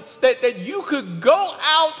margin that you could go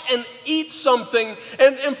out and eat something.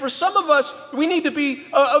 And for some of us, we need to be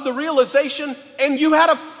of the realization, and you had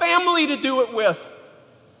a family to do it with.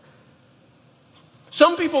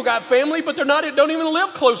 Some people got family, but don't even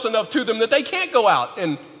live close enough to them that they can't go out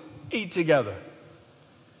and eat together.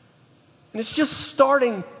 And it's just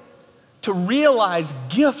starting to realize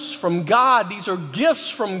gifts from God. These are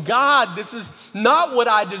gifts from God. This is not what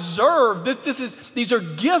I deserve. These are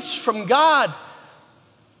gifts from God.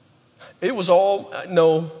 It was all,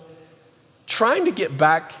 trying to get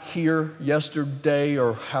back here yesterday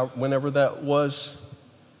or whenever that was,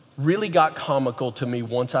 really got comical to me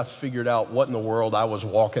once I figured out what in the world I was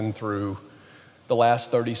walking through the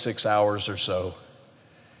last 36 hours or so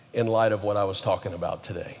in light of what I was talking about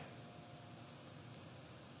today.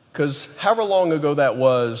 Because however long ago that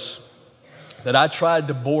was that I tried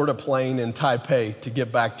to board a plane in Taipei to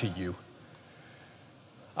get back to you,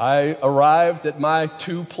 I arrived at my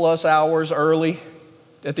 2+ hours early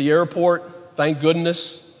at the airport, thank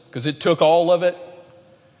goodness, because it took all of it,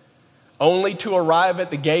 only to arrive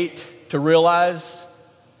at the gate to realize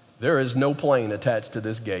there is no plane attached to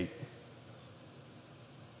this gate.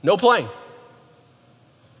 No plane.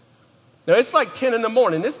 Now, it's like 10 in the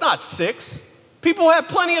morning. It's not 6. People have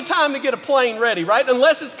plenty of time to get a plane ready, right?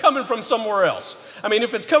 Unless it's coming from somewhere else. I mean,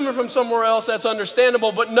 if it's coming from somewhere else, that's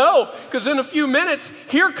understandable. But no, because in a few minutes,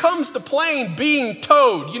 here comes the plane being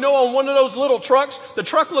towed. You know, on one of those little trucks, the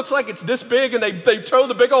truck looks like it's this big and they tow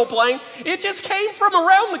the big old plane. It just came from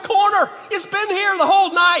around the corner. It's been here the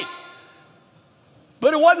whole night.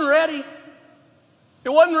 But it wasn't ready. It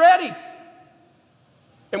wasn't ready.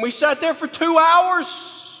 And we sat there for 2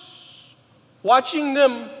 hours watching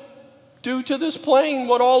them do to this plane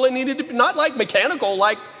what all it needed to be. Not like mechanical,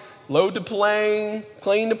 like load the plane,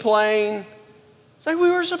 clean the plane. It's like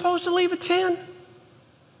we were supposed to leave at 10.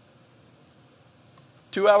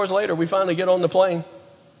 2 hours later, we finally get on the plane.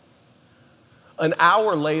 An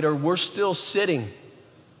hour later, we're still sitting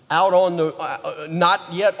out on the,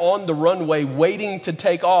 not yet on the runway, waiting to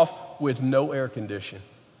take off with no air conditioning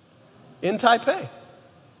in Taipei.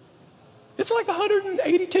 It's like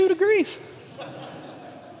 182 degrees.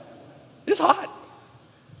 It's hot.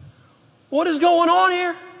 What is going on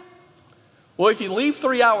here? Well, if you leave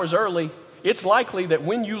 3 hours early, it's likely that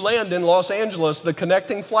when you land in Los Angeles, the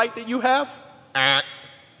connecting flight that you have,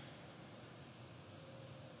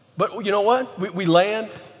 But you know what? We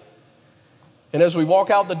land, and as we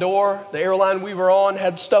walk out the door, the airline we were on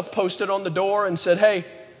had stuff posted on the door and said, hey,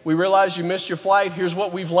 we realize you missed your flight. Here's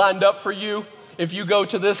what we've lined up for you. If you go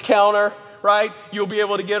to this counter, right, you'll be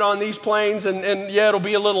able to get on these planes, and yeah, it'll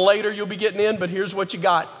be a little later, you'll be getting in, but here's what you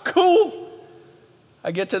got. Cool.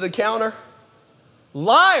 I get to the counter.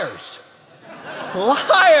 Liars.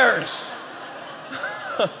 Liars.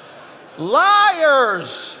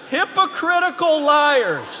 Liars. Hypocritical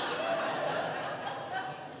liars.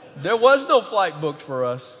 There was no flight booked for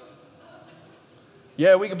us.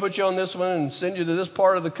 Yeah, we can put you on this one and send you to this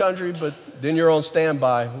part of the country, but then you're on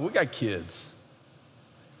standby. We got kids.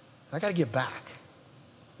 I got to get back.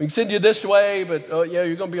 We can send you this way, but oh yeah,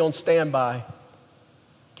 you're going to be on standby.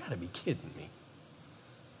 Got to be kidding me.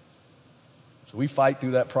 So we fight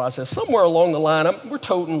through that process. Somewhere along the line, we're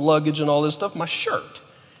toting luggage and all this stuff. My shirt.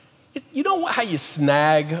 You know how you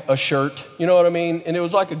snag a shirt? You know what I mean? And it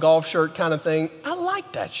was like a golf shirt kind of thing. I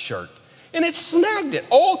like that shirt. And it snagged it.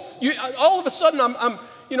 All of a sudden, I'm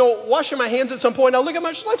washing my hands at some point. I look at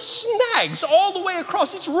my shirt, like snags all the way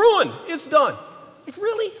across. It's ruined. It's done. Like,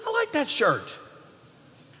 really? I like that shirt.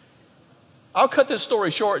 I'll cut this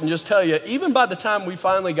story short and just tell you, even by the time we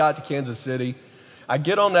finally got to Kansas City, I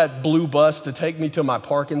get on that blue bus to take me to my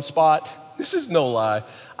parking spot. This is no lie.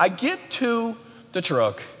 I get to the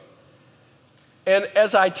truck, and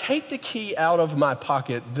as I take the key out of my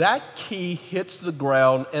pocket, that key hits the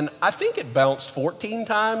ground, and I think it bounced 14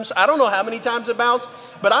 times. I don't know how many times it bounced,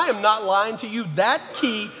 but I am not lying to you. That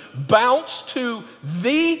key bounced to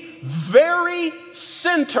the very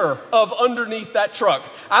center of underneath that truck.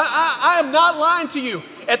 I am not lying to you.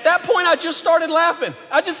 At that point, I just started laughing.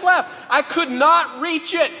 I just laughed. I could not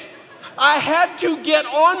reach it. I had to get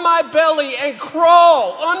on my belly and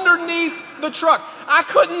crawl underneath the truck. I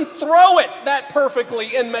couldn't throw it that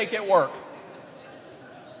perfectly and make it work.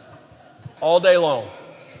 All day long.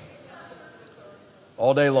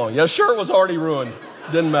 All day long. Yeah, sure, it was already ruined.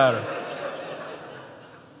 Didn't matter.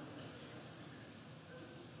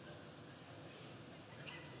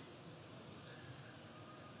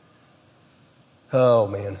 Oh,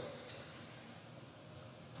 man.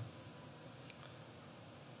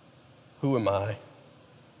 Who am I?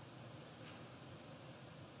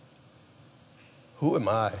 Who am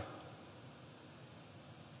I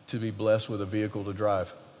to be blessed with a vehicle to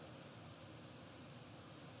drive?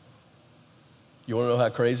 You want to know how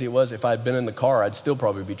crazy it was? If I had been in the car, I'd still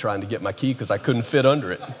probably be trying to get my key because I couldn't fit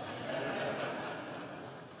under it.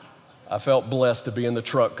 I felt blessed to be in the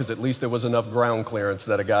truck because at least there was enough ground clearance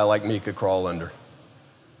that a guy like me could crawl under.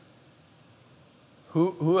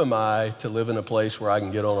 Who am I to live in a place where I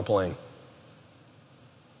can get on a plane?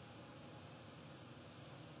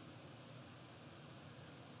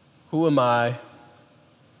 Who am I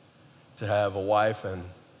to have a wife and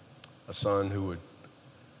a son who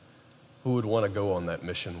would want to go on that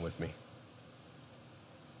mission with me?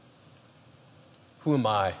 Who am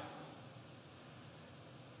I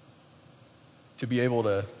to be able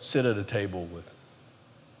to sit at a table with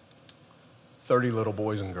 30 little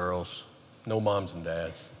boys and girls, no moms and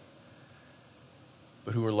dads,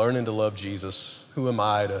 but who are learning to love Jesus? Who am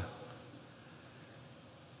I to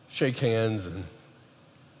shake hands and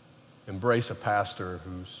embrace a pastor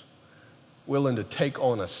who's willing to take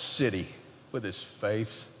on a city with his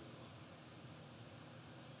faith?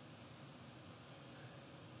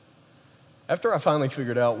 After I finally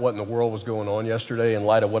figured out what in the world was going on yesterday in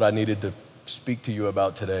light of what I needed to speak to you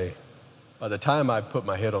about today, by the time I put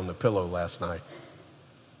my head on the pillow last night,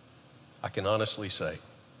 I can honestly say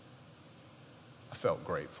I felt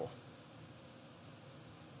grateful.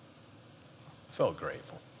 I felt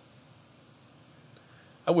grateful.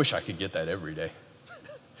 I wish I could get that every day.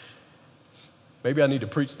 Maybe I need to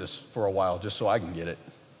preach this for a while just so I can get it,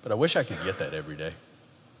 but I wish I could get that every day.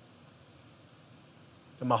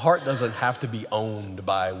 And my heart doesn't have to be owned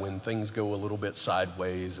by when things go a little bit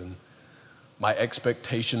sideways and my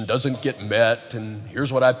expectation doesn't get met and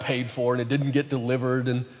here's what I paid for and it didn't get delivered,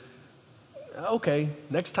 and okay,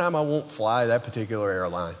 next time I won't fly that particular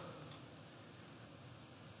airline.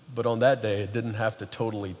 But on that day, it didn't have to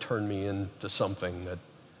totally turn me into something that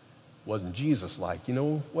wasn't Jesus-like. You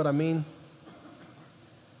know what I mean?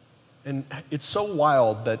 And it's so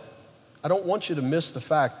wild that I don't want you to miss the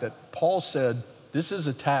fact that Paul said this is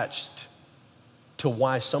attached to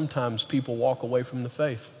why sometimes people walk away from the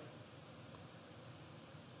faith.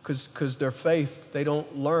 Because their faith, they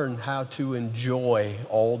don't learn how to enjoy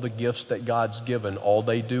all the gifts that God's given. All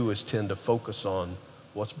they do is tend to focus on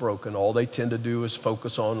what's broken. All they tend to do is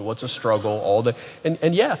focus on what's a struggle.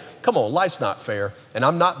 And yeah, come on, life's not fair. And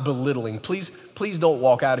I'm not belittling. Please don't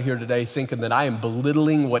walk out of here today thinking that I am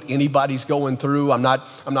belittling what anybody's going through. I'm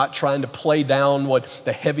not trying to play down what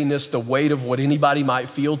the heaviness, the weight of what anybody might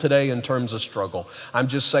feel today in terms of struggle. I'm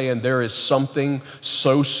just saying there is something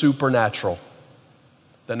so supernatural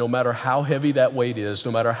that no matter how heavy that weight is,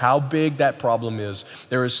 no matter how big that problem is,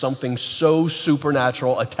 there is something so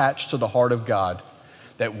supernatural attached to the heart of God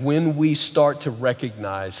that when we start to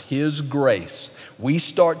recognize His grace, we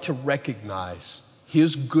start to recognize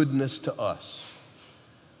His goodness to us,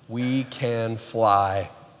 we can fly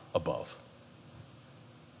above.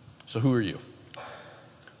 So who are you?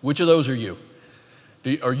 Which of those are you?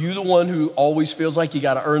 Are you the one who always feels like you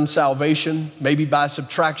got to earn salvation, maybe by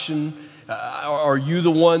subtraction? Are you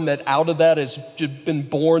the one that out of that has been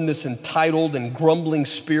born this entitled and grumbling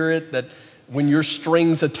spirit that when your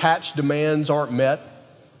strings attached demands aren't met?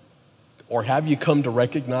 Or have you come to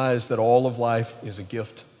recognize that all of life is a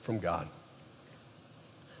gift from God?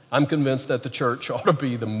 I'm convinced that the church ought to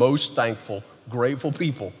be the most thankful, grateful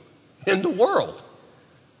people in the world.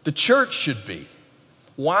 The church should be.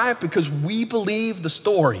 Why? Because we believe the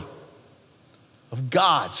story of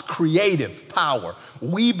God's creative power.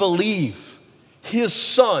 We believe His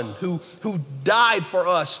Son, who died for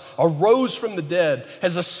us, arose from the dead,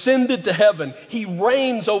 has ascended to heaven. He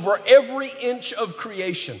reigns over every inch of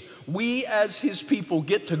creation. We as His people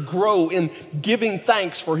get to grow in giving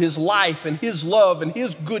thanks for His life and His love and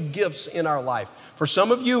His good gifts in our life. For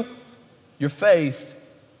some of you, your faith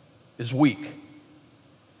is weak.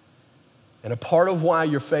 And a part of why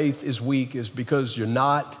your faith is weak is because you're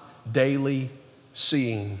not daily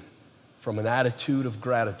seeing from an attitude of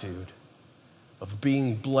gratitude, of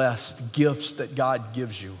being blessed, gifts that God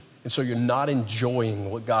gives you. And so you're not enjoying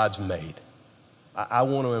what God's made. I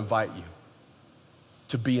want to invite you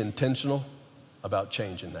to be intentional about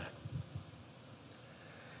changing that.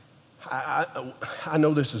 I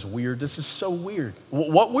know this is weird. This is so weird.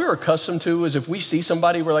 What we're accustomed to is if we see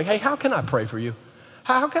somebody, we're like, hey, how can I pray for you?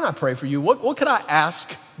 How can I pray for you? What can I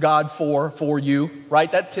ask God for you,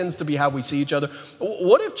 right? That tends to be how we see each other.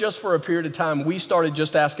 What if just for a period of time we started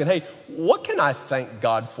just asking, hey, what can I thank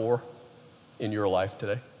God for in your life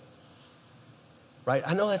today? Right?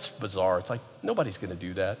 I know that's bizarre. It's like, nobody's going to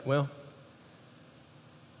do that. Well,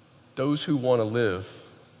 those who want to live,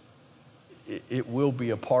 it will be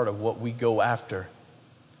a part of what we go after.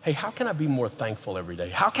 Hey, how can I be more thankful every day?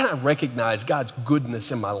 How can I recognize God's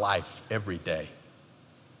goodness in my life every day?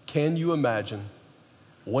 Can you imagine,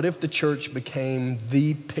 what if the church became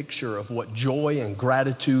the picture of what joy and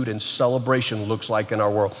gratitude and celebration looks like in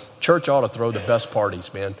our world? Church ought to throw the best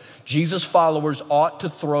parties, man. Jesus followers ought to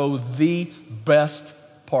throw the best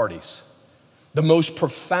parties, the most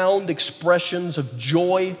profound expressions of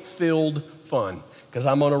joy-filled fun. Because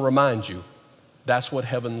I'm going to remind you, that's what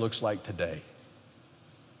heaven looks like today.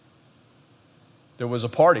 There was a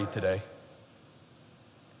party today,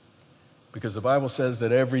 because the Bible says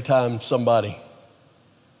that every time somebody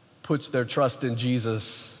puts their trust in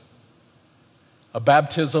Jesus, a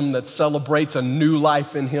baptism that celebrates a new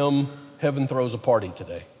life in him, heaven throws a party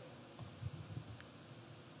today.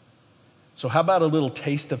 So how about a little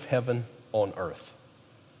taste of heaven on earth?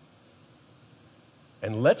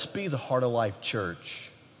 And let's be the Heart of Life Church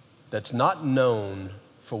that's not known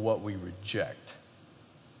for what we reject,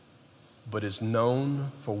 but is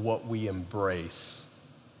known for what we embrace,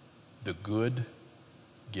 the good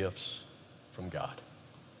gifts from God.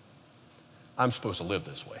 I'm supposed to live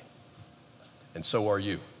this way, and so are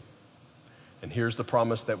you. And here's the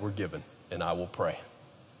promise that we're given, and I will pray.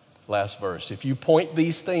 Last verse. If you point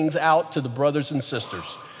these things out to the brothers and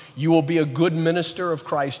sisters, you will be a good minister of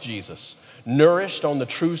Christ Jesus, nourished on the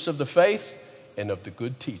truths of the faith and of the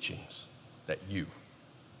good teachings that you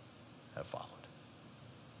have followed.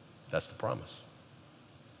 That's the promise.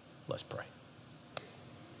 Let's pray.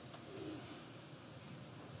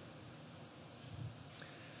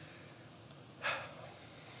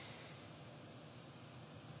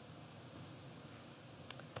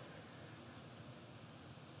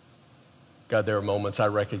 God, there are moments I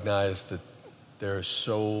recognize that there is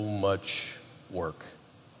so much work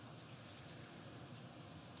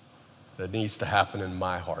that needs to happen in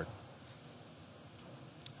my heart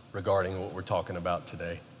regarding what we're talking about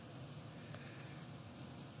today.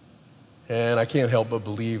 And I can't help but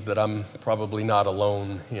believe that I'm probably not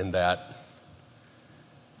alone in that.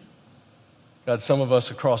 God, some of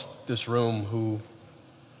us across this room who,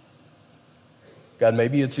 God,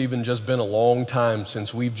 maybe it's even just been a long time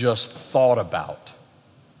since we've just thought about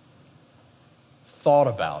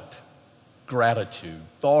gratitude,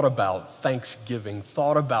 thought about thanksgiving,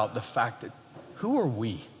 thought about the fact that who are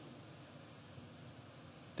we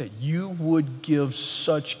that you would give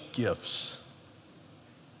such gifts?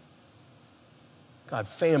 God,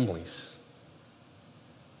 families.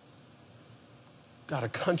 God, a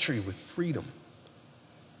country with freedom.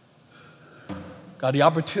 God, the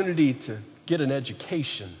opportunity to get an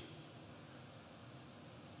education,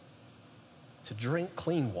 to drink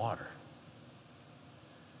clean water.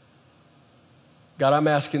 God, I'm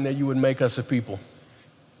asking that you would make us a people,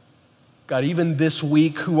 God, even this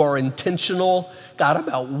week, who are intentional, God,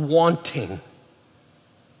 about wanting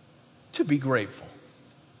to be grateful.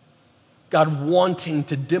 God, wanting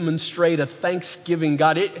to demonstrate a thanksgiving.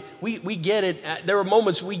 God, we get it. There are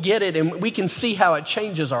moments we get it and we can see how it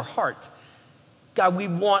changes our heart. God, we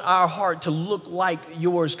want our heart to look like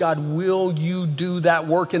yours. God, will you do that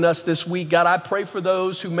work in us this week? God, I pray for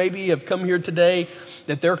those who maybe have come here today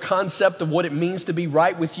that their concept of what it means to be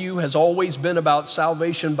right with you has always been about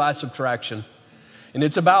salvation by subtraction. And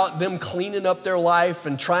it's about them cleaning up their life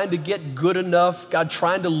and trying to get good enough, God,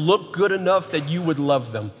 trying to look good enough that you would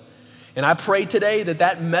love them. And I pray today that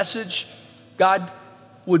that message, God,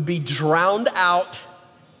 would be drowned out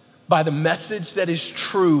by the message that is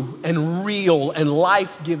true and real and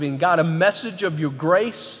life-giving. God, a message of your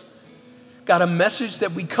grace. God, a message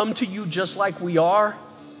that we come to you just like we are.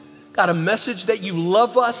 God, a message that you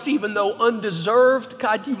love us even though undeserved.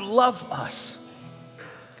 God, you love us.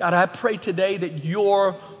 God, I pray today that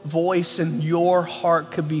your voice and your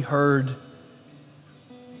heart could be heard.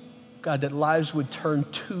 God, that lives would turn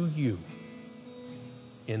to you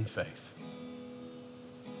in faith.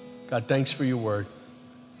 God, thanks for your word.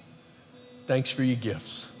 Thanks for your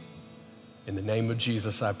gifts. In the name of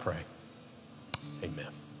Jesus, I pray. Amen.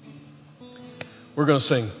 We're going to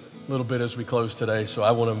sing a little bit as we close today, so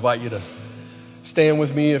I want to invite you to stand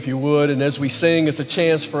with me if you would. And as we sing, it's a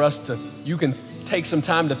chance for us to, you can take some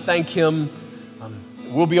time to thank him.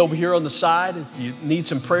 We'll be over here on the side. If you need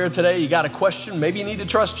some prayer today, you got a question, maybe you need to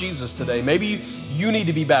trust Jesus today. Maybe you need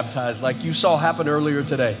to be baptized like you saw happen earlier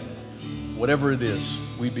today. Whatever it is,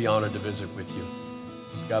 we'd be honored to visit with you.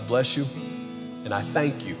 God bless you, and I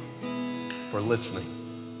thank you for listening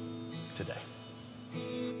today.